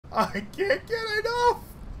I can't get enough.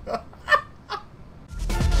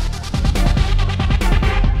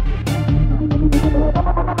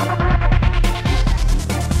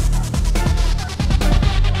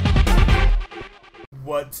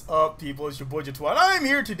 What's up, people? It's your boy Jatwan. I'm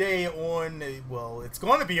here today on, well, it's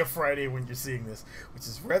going to be a Friday when you're seeing this, which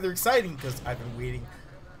is rather exciting because I've been waiting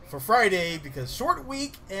for Friday because short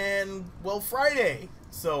week and, well, Friday.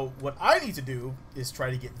 So what I need to do is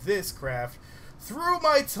try to get this craft through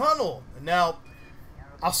my tunnel. Now,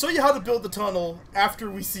 I'll show you how to build the tunnel after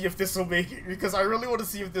we see if this will make it, because I really want to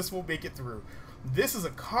see if this will make it through. This is a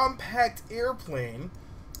compact airplane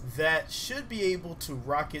that should be able to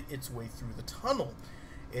rocket its way through the tunnel.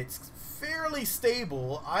 It's fairly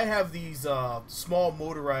stable. I have these small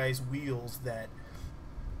motorized wheels that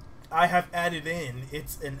I have added in.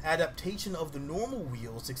 It's an adaptation of the normal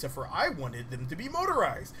wheels, except for I wanted them to be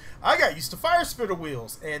motorized. I got used to fire spitter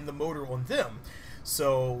wheels and the motor on them.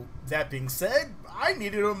 So that being said, I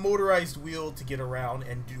needed a motorized wheel to get around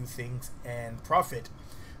and do things and profit.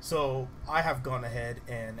 So I have gone ahead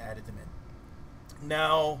and added them in.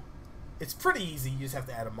 Now, it's pretty easy. You just have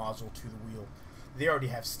to add a module to the wheel. They already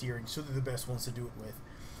have steering, so they're the best ones to do it with.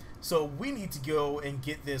 So we need to go and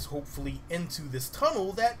get this hopefully into this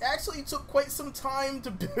tunnel that actually took quite some time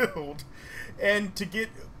to build and to get,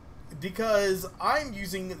 because I'm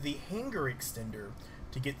using the Hangar Extender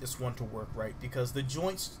to get this one to work right, because the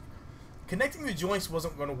joints, connecting the joints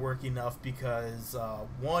wasn't going to work enough because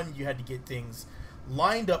one, you had to get things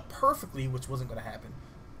lined up perfectly, which wasn't going to happen.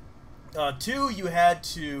 Two, you had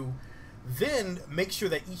to then make sure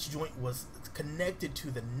that each joint was connected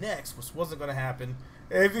to the next, which wasn't going to happen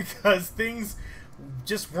because things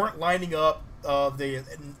just weren't lining up.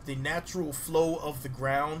 The natural flow of the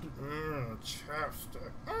ground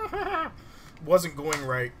wasn't going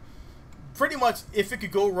right. Pretty much, if it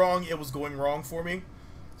could go wrong, it was going wrong for me.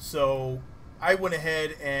 So I went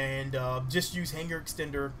ahead and just used Hangar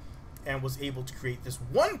Extender and was able to create this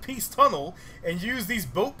one-piece tunnel and use these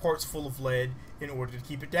boat parts full of lead in order to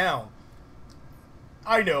keep it down.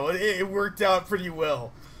 I know, it worked out pretty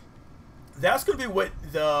well. That's going to be what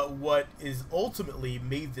is ultimately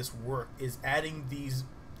made this work, is adding the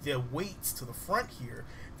weights to the front here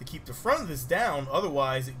to keep the front of this down.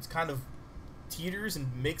 Otherwise, it kind of teeters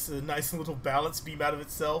and makes a nice little balance beam out of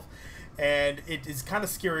itself, and it is kind of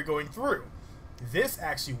scary going through. This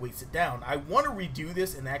actually weights it down. I want to redo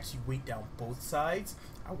this and actually weight down both sides.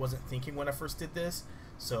 I wasn't thinking when I first did this,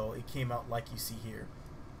 so it came out like you see here.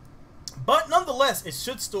 But nonetheless, it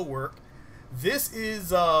should still work. This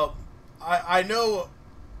is, I know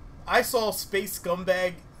I saw Space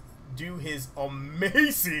Scumbag do his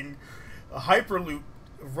amazing Hyperloop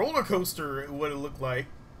roller coaster, what it looked like,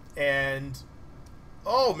 and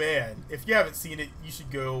oh man, if you haven't seen it, you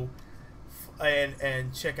should go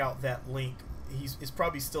and check out that link. It's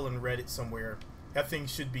probably still in Reddit somewhere. That thing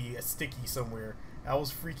should be a sticky somewhere. That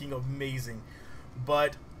was freaking amazing.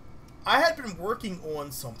 But I had been working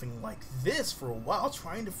on something like this for a while,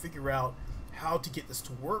 trying to figure out how to get this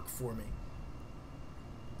to work for me.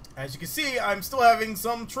 As you can see, I'm still having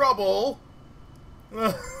some trouble.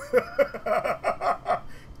 Come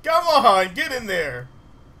on, get in there.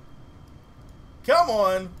 Come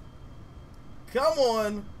on. Come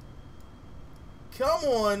on. Come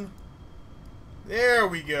on. There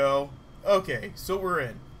we go. Okay, so we're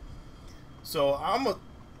in. So I'm going to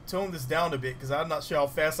tone this down a bit because I'm not sure how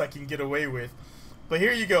fast I can get away with. But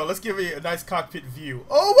here you go. Let's give it a nice cockpit view.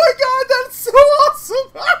 Oh my god, that's so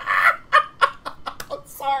awesome! I'm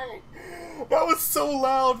sorry. That was so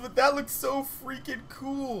loud, but that looks so freaking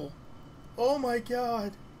cool. Oh my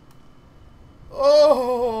god.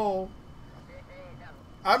 Oh!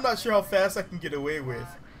 I'm not sure how fast I can get away with,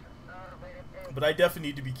 but I definitely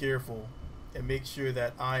need to be careful and make sure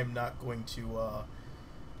that I'm not going to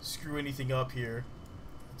screw anything up here.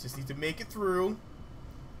 Just need to make it through.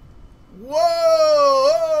 Whoa!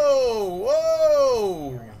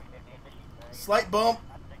 Whoa! Slight bump.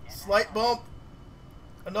 Slight bump.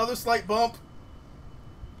 Another slight bump.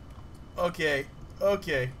 Okay.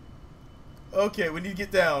 Okay. Okay, we need to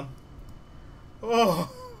get down.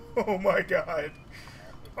 Oh! Oh my god.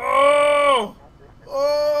 Oh!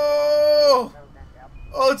 Oh!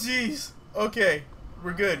 Oh jeez. Okay.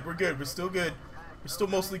 We're good. We're good. We're still good. We're still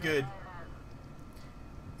mostly good.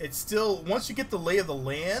 It's still, once you get the lay of the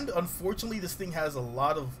land, unfortunately this thing has a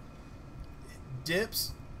lot of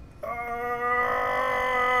dips. Oh!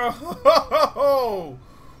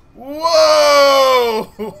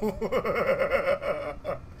 Whoa!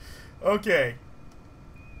 Okay.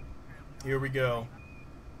 Here we go.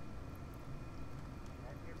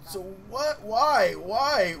 So what? Why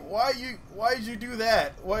did you do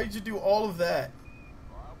that? Why did you do all of that?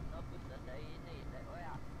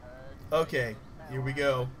 Okay, here we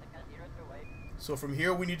go. So from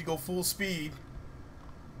here we need to go full speed.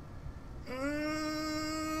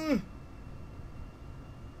 And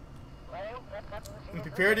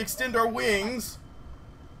prepare to extend our wings.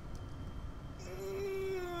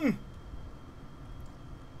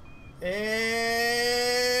 And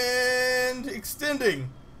extending.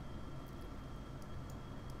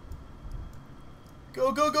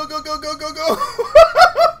 Go, go, go, go, go, go, go, go.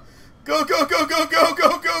 Go, go, go, go, go,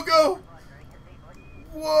 go, go, go.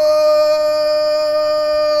 Whoa.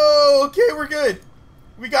 Okay, we're good.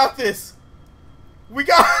 We got this. We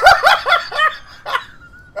got...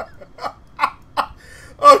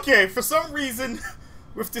 Okay, for some reason,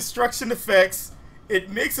 with destruction effects, it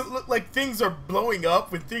makes it look like things are blowing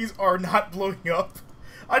up when things are not blowing up.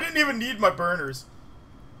 I didn't even need my burners.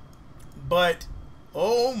 But,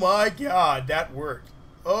 oh my god, that worked.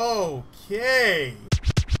 Okay.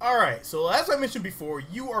 Alright, so as I mentioned before,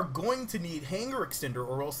 you are going to need Hangar Extender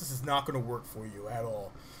or else this is not going to work for you at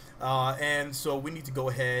all. And so we need to go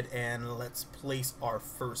ahead and let's place our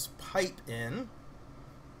first pipe in.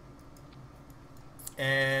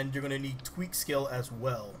 And you're going to need Tweakscale as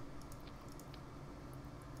well.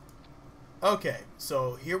 Okay,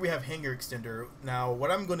 so here we have Hangar Extender. Now, what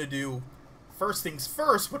I'm going to do, first things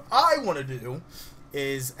first, what I want to do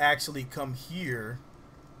is actually come here.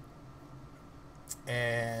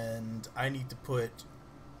 And I need to put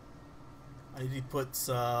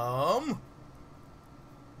some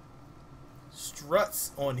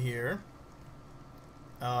struts on here.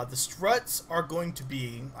 The struts are going to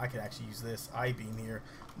be, I could actually use this I-beam here,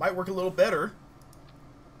 might work a little better.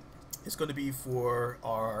 It's going to be for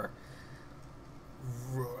our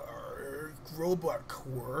robot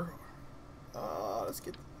core. Let's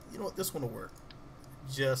get, you know what, this one will work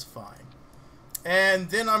just fine. And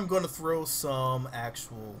then I'm going to throw some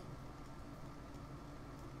actual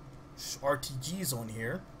RTGs on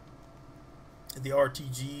here. The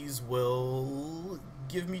RTGs will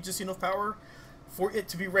give me just enough power for it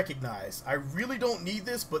to be recognized. I really don't need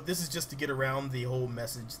this, but this is just to get around the whole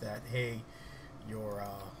message that, hey, your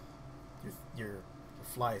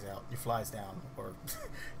flies out, your flies down, or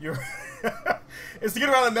your it's to get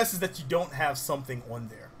around the message that you don't have something on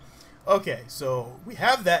there. Okay, so we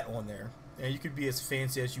have that on there. And you could be as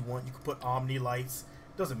fancy as you want. You could put Omni lights.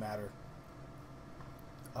 Doesn't matter.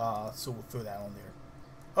 So we'll throw that on there.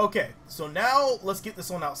 Okay, so now let's get this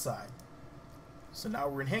on outside. So now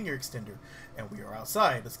we're in Hangar Extender. And we are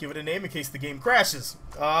outside. Let's give it a name in case the game crashes.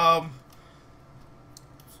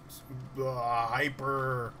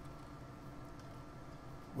 Hyper...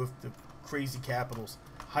 with the crazy capitals.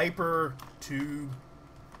 Hyper Tube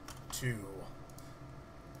 2.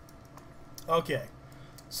 Okay.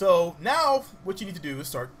 So now what you need to do is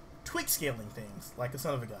start tweakscaling things like a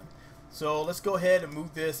son of a gun. So let's go ahead and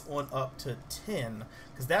move this on up to 10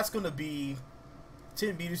 because that's going to be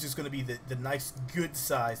 10 meters is going to be the nice good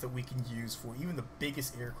size that we can use for even the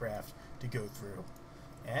biggest aircraft to go through.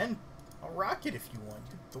 And a rocket if you want.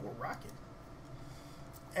 You can throw a rocket.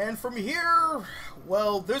 And from here,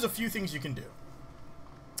 well, there's a few things you can do.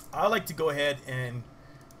 I like to go ahead and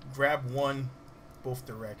grab one both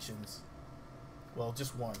directions. Well,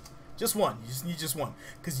 just one. Just one. You just need just one.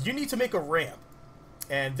 Because you need to make a ramp.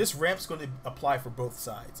 And this ramp's going to apply for both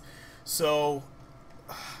sides. So,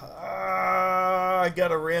 I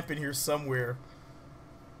got a ramp in here somewhere.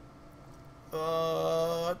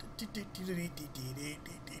 There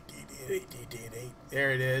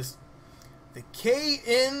it is. The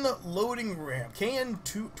KN loading ramp. KN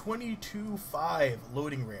 225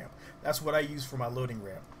 loading ramp. That's what I use for my loading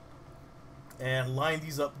ramp. And line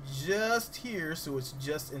these up just here so it's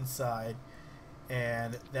just inside,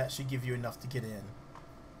 and that should give you enough to get in.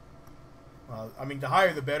 I mean, the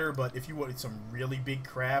higher the better, but if you wanted some really big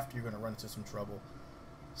craft, you're going to run into some trouble.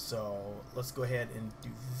 So let's go ahead and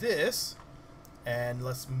do this, and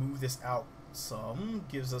let's move this out some.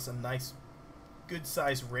 Gives us a nice good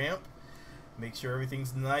size ramp. Make sure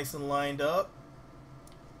everything's nice and lined up,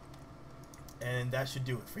 and that should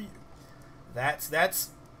do it for you.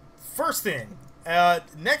 That's first thing.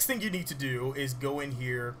 Next thing you need to do is go in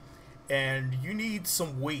here, and you need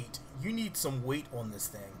some weight. You need some weight on this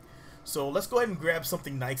thing. So let's go ahead and grab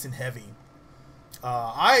something nice and heavy.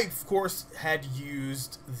 I, of course, had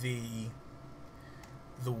used the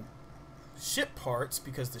ship parts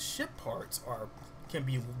because the ship parts can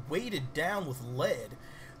be weighted down with lead.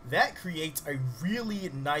 That creates a really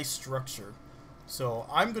nice structure. So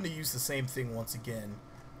I'm going to use the same thing once again.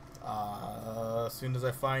 As soon as I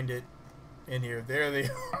find it. in here. There they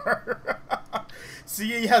are.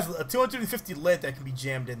 See, he has a 250 lead that can be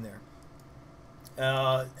jammed in there.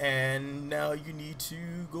 And now you need to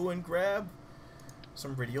go and grab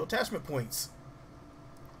some radio attachment points.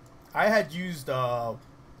 I had used, I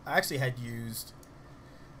actually had used,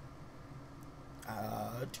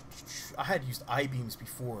 I had used I-beams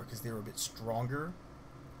before because they were a bit stronger,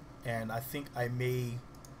 and I think I may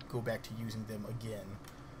go back to using them again.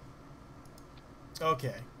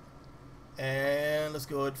 Okay, and let's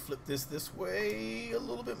go ahead and flip this way a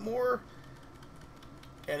little bit more,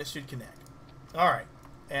 and it should connect. Alright,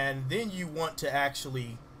 and then you want to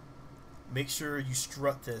actually make sure you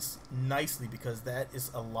strut this nicely because that is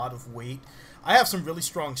a lot of weight. I have some really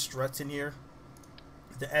strong struts in here,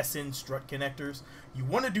 the SN strut connectors. You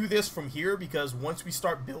want to do this from here because once we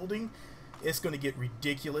start building, it's going to get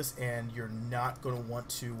ridiculous and you're not going to want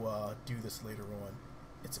to do this later on.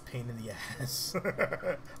 It's a pain in the ass.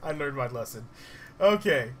 I learned my lesson.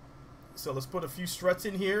 Okay, so let's put a few struts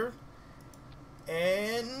in here,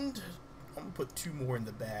 and I'm going to put 2 more in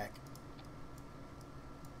the back.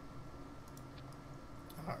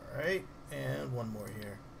 Alright, and 1 more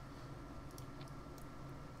here.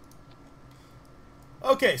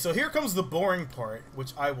 Okay, so here comes the boring part,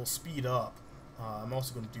 which I will speed up. I'm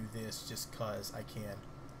also going to do this just because I can.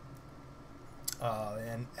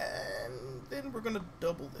 And then we're going to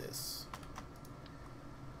double this.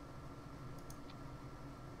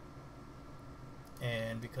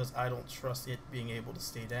 And because I don't trust it being able to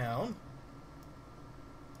stay down,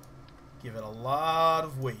 give it a lot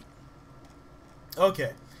of weight.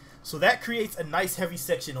 Okay, so that creates a nice heavy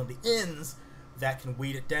section on the ends that can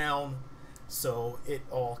weight it down so it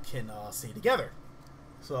all can stay together.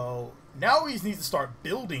 So now we just need to start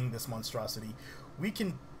building this monstrosity. We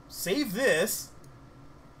can save this,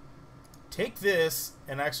 take this,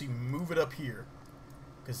 and actually move it up here.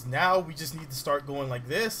 Because now we just need to start going like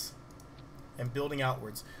this and building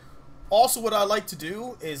outwards. Also, what I like to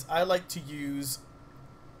do is I like to use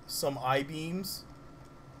some I-beams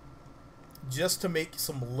just to make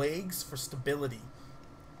some legs for stability.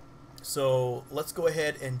 So let's go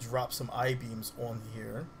ahead and drop some I-beams on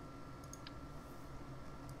here.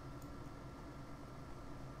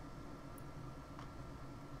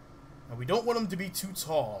 And we don't want them to be too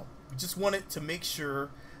tall. We just want it to make sure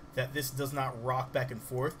that this does not rock back and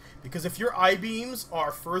forth. Because if your I-beams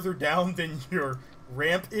are further down than your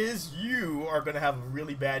ramp is, you are going to have a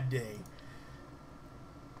really bad day.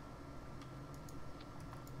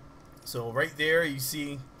 So right there, you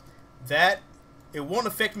see that it won't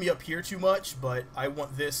affect me up here too much, but I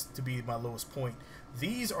want this to be my lowest point.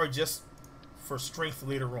 These are just for strength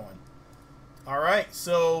later on. Alright,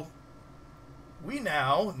 so we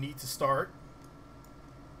now need to start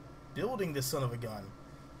building this son of a gun.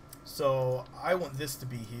 So I want this to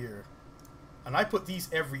be here. And I put these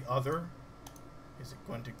every other. Is it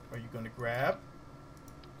going to, are you going to grab?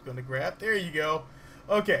 Going to grab? There you go.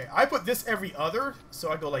 Okay, I put this every other,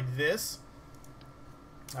 so I go like this.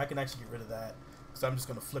 I can actually get rid of that, so I'm just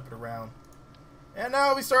going to flip it around. And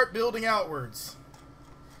now we start building outwards.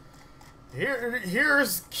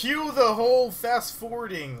 Here's cue the whole fast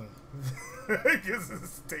forwarding. Because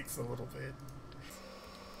this takes a little bit.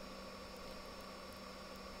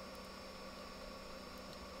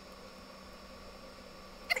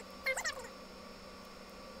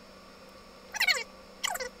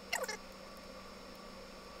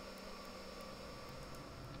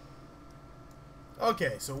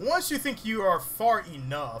 Okay, so once you think you are far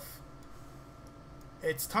enough,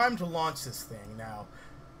 it's time to launch this thing. Now,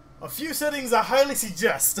 a few settings I highly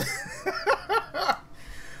suggest.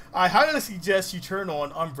 I highly suggest you turn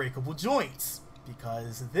on unbreakable joints,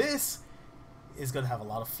 because this is going to have a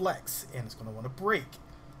lot of flex, and it's going to want to break.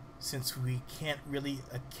 Since we can't really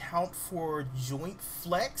account for joint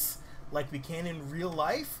flex like we can in real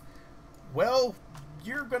life, well,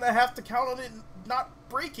 you're going to have to count on it not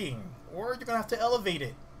breaking, or you're going to have to elevate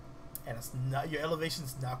it. And it's not, your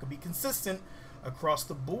elevation's not going to be consistent across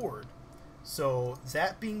the board. So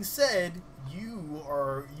that being said, you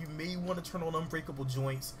may want to turn on unbreakable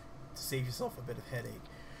joints to save yourself a bit of headache.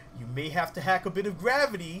 You may have to hack a bit of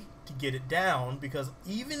gravity to get it down, because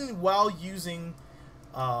even while using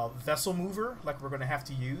VesselMover, like we're going to have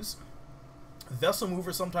to use,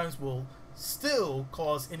 VesselMover sometimes will still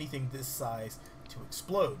cause anything this size to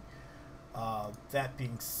explode. That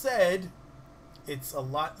being said, it's a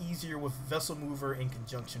lot easier with VesselMover in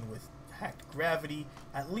conjunction with hacked gravity,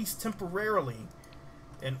 at least temporarily,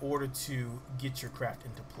 in order to get your craft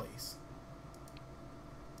into place.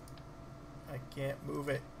 I can't move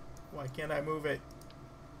it. Why can't I move it?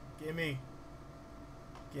 Gimme.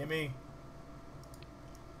 Gimme.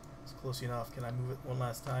 Let's Close enough. Can I move it one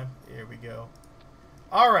last time? There we go.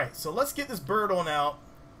 Alright, so let's get this bird on out.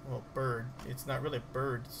 Well, bird. It's not really a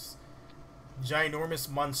bird. It's ginormous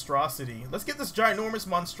monstrosity. Let's get this ginormous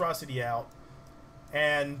monstrosity out.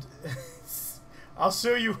 And I'll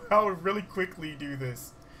show you how to really quickly do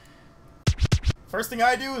this. First thing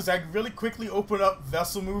I do is I really quickly open up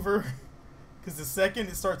VesselMover. Because the second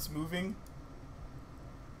it starts moving,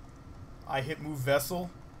 I hit move vessel.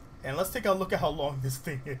 And let's take a look at how long this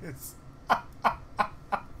thing is.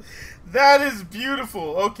 That is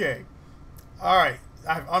beautiful. Okay. Alright.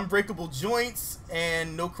 I have unbreakable joints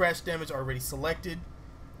and no crash damage already selected.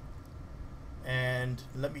 And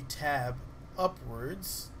let me tab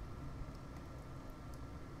upwards.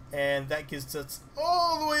 And that gets us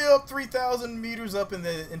all the way up 3,000 meters up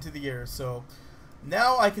into the air. So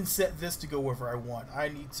now I can set this to go wherever I want. I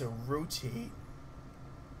need to rotate.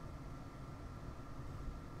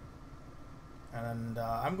 And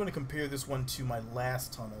I'm going to compare this one to my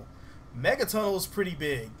last tunnel. Mega Tunnel is pretty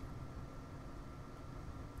big.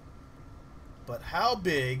 But how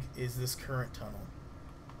big is this current tunnel?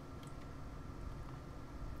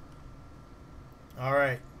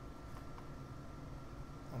 Alright.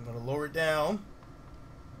 I'm going to lower it down.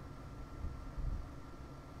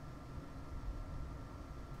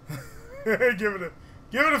 Give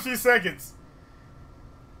it a few seconds.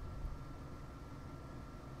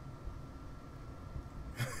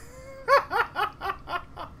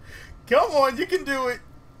 Come on, you can do it.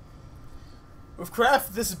 With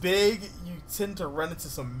craft this big, you tend to run into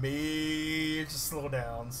some major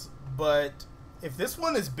slowdowns. But if this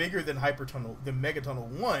one is bigger than Mega Tunnel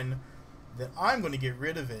 1, then I'm going to get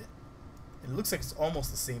rid of it. It looks like it's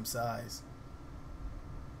almost the same size.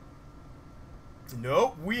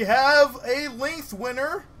 Nope, we have a length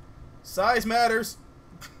winner. Size matters.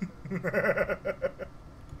 And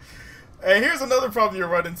here's another problem you'll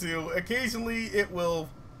run into. Occasionally, it will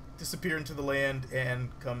disappear into the land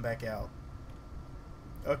and come back out.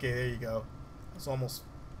 Okay, there you go. It's almost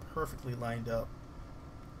perfectly lined up.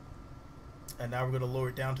 And now we're going to lower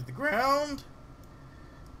it down to the ground.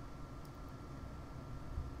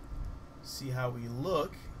 See how we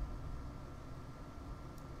look.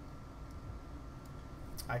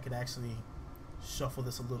 I can actually shuffle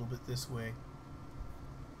this a little bit this way.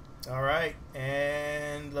 Alright,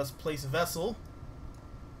 and let's place a vessel.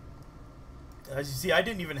 As you see, I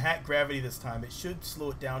didn't even hack gravity this time. It should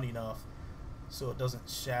slow it down enough so it doesn't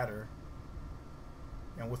shatter.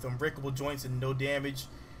 And with unbreakable joints and no damage,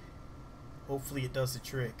 hopefully it does the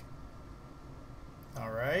trick.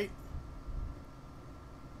 Alright.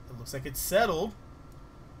 It looks like it's settled.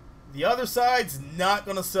 The other side's not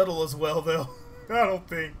going to settle as well, though. I don't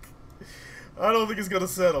think it's going to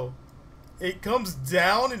settle. It comes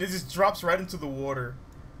down and it just drops right into the water.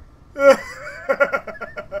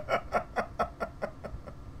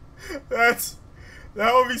 That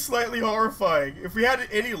would be slightly horrifying. If we had it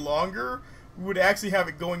any longer, we would actually have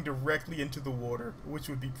it going directly into the water, which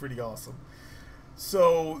would be pretty awesome.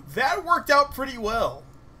 So that worked out pretty well.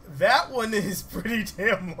 That one is pretty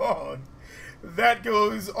damn long. That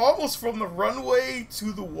goes almost from the runway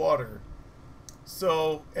to the water.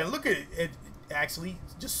 So, and look at it. It actually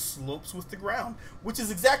just slopes with the ground, which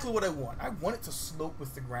is exactly what I want. I want it to slope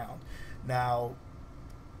with the ground. Now,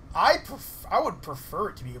 I would prefer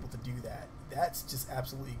it to be able to do that. That's just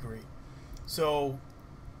absolutely great. So,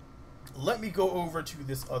 let me go over to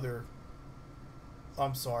this other...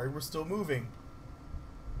 I'm sorry, we're still moving.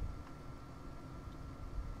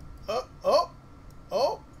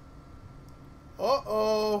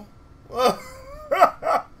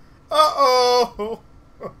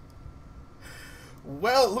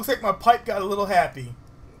 Well, it looks like my pipe got a little happy.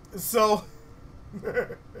 So,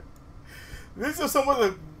 these are some of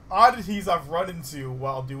the oddities I've run into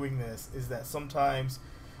while doing this, is that sometimes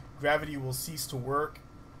gravity will cease to work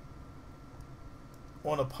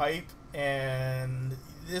on a pipe, and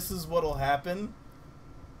this is what'll happen.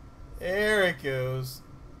 There it goes.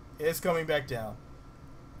 It's coming back down.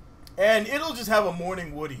 And it'll just have a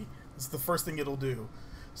morning woody. It's the first thing it'll do.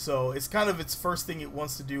 So it's kind of its first thing it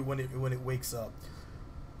wants to do when it wakes up.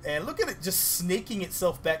 And look at it just snaking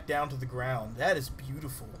itself back down to the ground. That is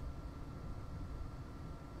beautiful.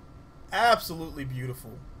 Absolutely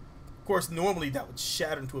beautiful. Of course, normally that would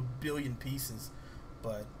shatter into a billion pieces.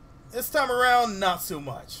 But this time around, not so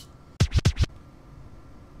much.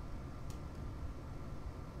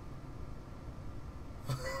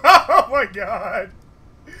 Oh my god.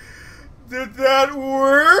 Did that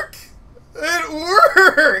work?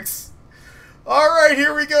 It works! Alright,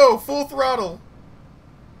 here we go. Full throttle.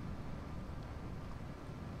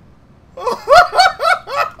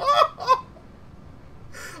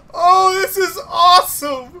 Oh, this is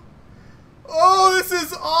awesome! Oh, this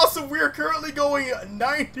is awesome! We are currently going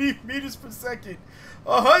 90 meters per second.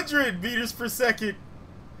 100 meters per second.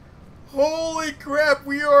 Holy crap,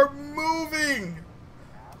 we are moving!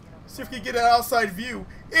 See if we can get an outside view.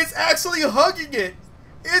 It's actually hugging it!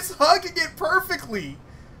 It's hugging it perfectly!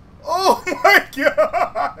 Oh my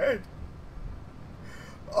god!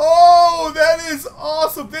 Oh, that is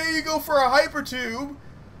awesome! There you go for a hypertube.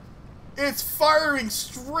 It's firing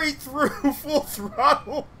straight through full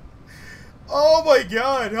throttle. Oh my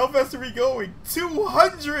god, how fast are we going?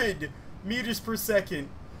 200 meters per second.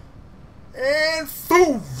 And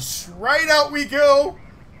foosh! Right out we go.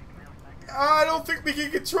 I don't think we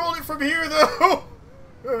can control it from here though.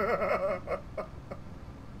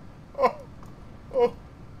 Oh, oh.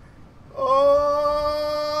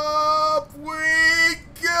 Up we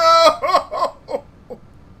go!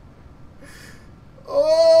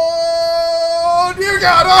 Oh, dear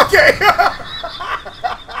God, okay!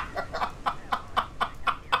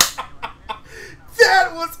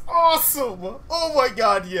 That was awesome! Oh my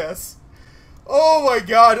God, yes. Oh my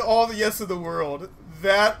God, all the yes in the world.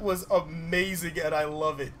 That was amazing and I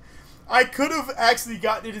love it. I could have actually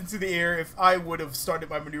gotten it into the air if I would have started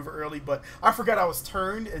my maneuver early, but I forgot I was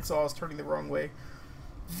turned, and so I was turning the wrong way.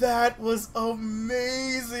 That was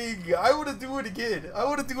amazing. I want to do it again. I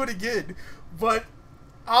want to do it again, but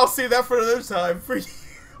I'll save that for another time. For you.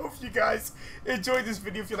 Hope you guys enjoyed this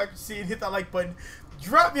video. If you'd like to see it, hit that like button.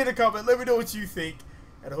 Drop me in a comment. Let me know what you think,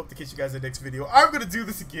 and I hope to catch you guys in the next video. I'm going to do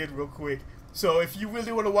this again real quick, so if you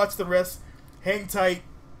really want to watch the rest, hang tight,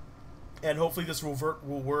 and hopefully this will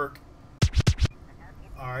work.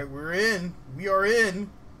 Alright, we're in. We are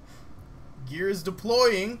in. Gear is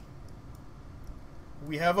deploying.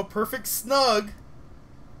 We have a perfect snug.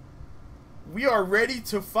 We are ready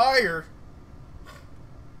to fire.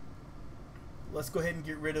 Let's go ahead and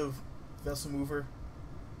get rid of VesselMover.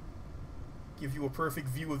 Give you a perfect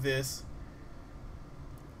view of this.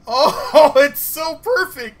 Oh, it's so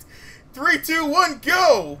perfect! 3, 2, 1,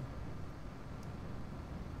 go!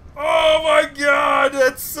 Oh my god,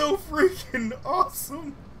 that's so freaking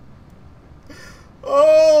awesome.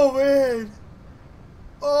 Oh man.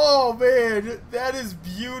 Oh man, that is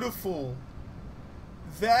beautiful.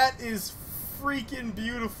 That is freaking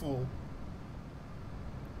beautiful.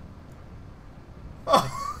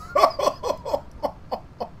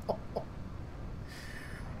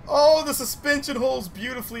 Oh, the suspension holds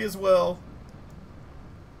beautifully as well.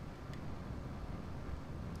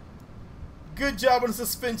 Good job on the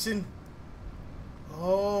suspension.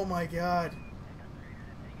 Oh my god.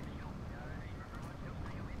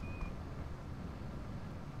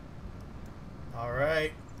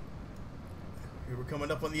 Alright. Here we're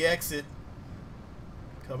coming up on the exit.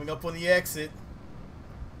 Coming up on the exit.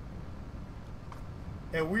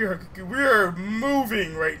 And we are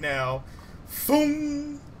moving right now.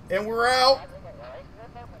 Boom! And we're out.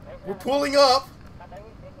 We're pulling up.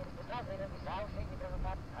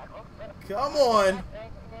 Come on.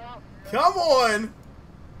 Come on.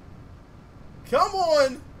 Come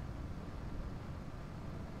on.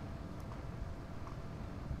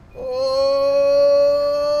 Oh.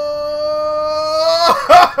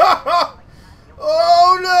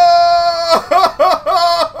 Oh no.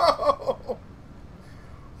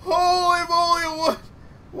 Holy moly. What?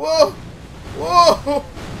 Whoa. Whoa.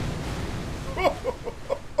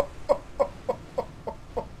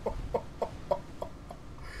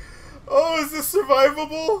 Oh, is this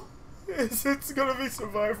survivable? Is it gonna be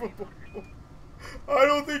survivable? I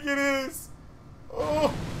don't think it is.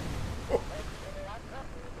 Oh,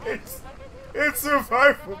 it's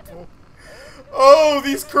survivable. Oh,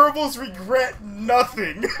 these Kerbals regret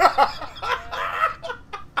nothing.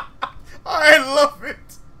 I love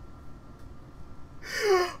it.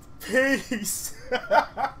 Peace.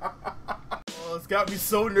 Oh, it's got me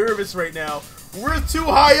so nervous right now. We're too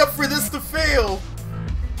high up for this to fail.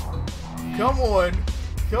 Come on.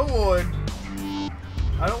 Come on.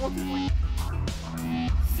 I don't want to...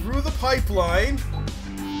 Through the pipeline.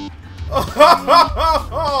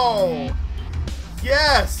 Oh!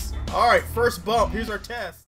 Yes! Alright, first bump. Here's our test.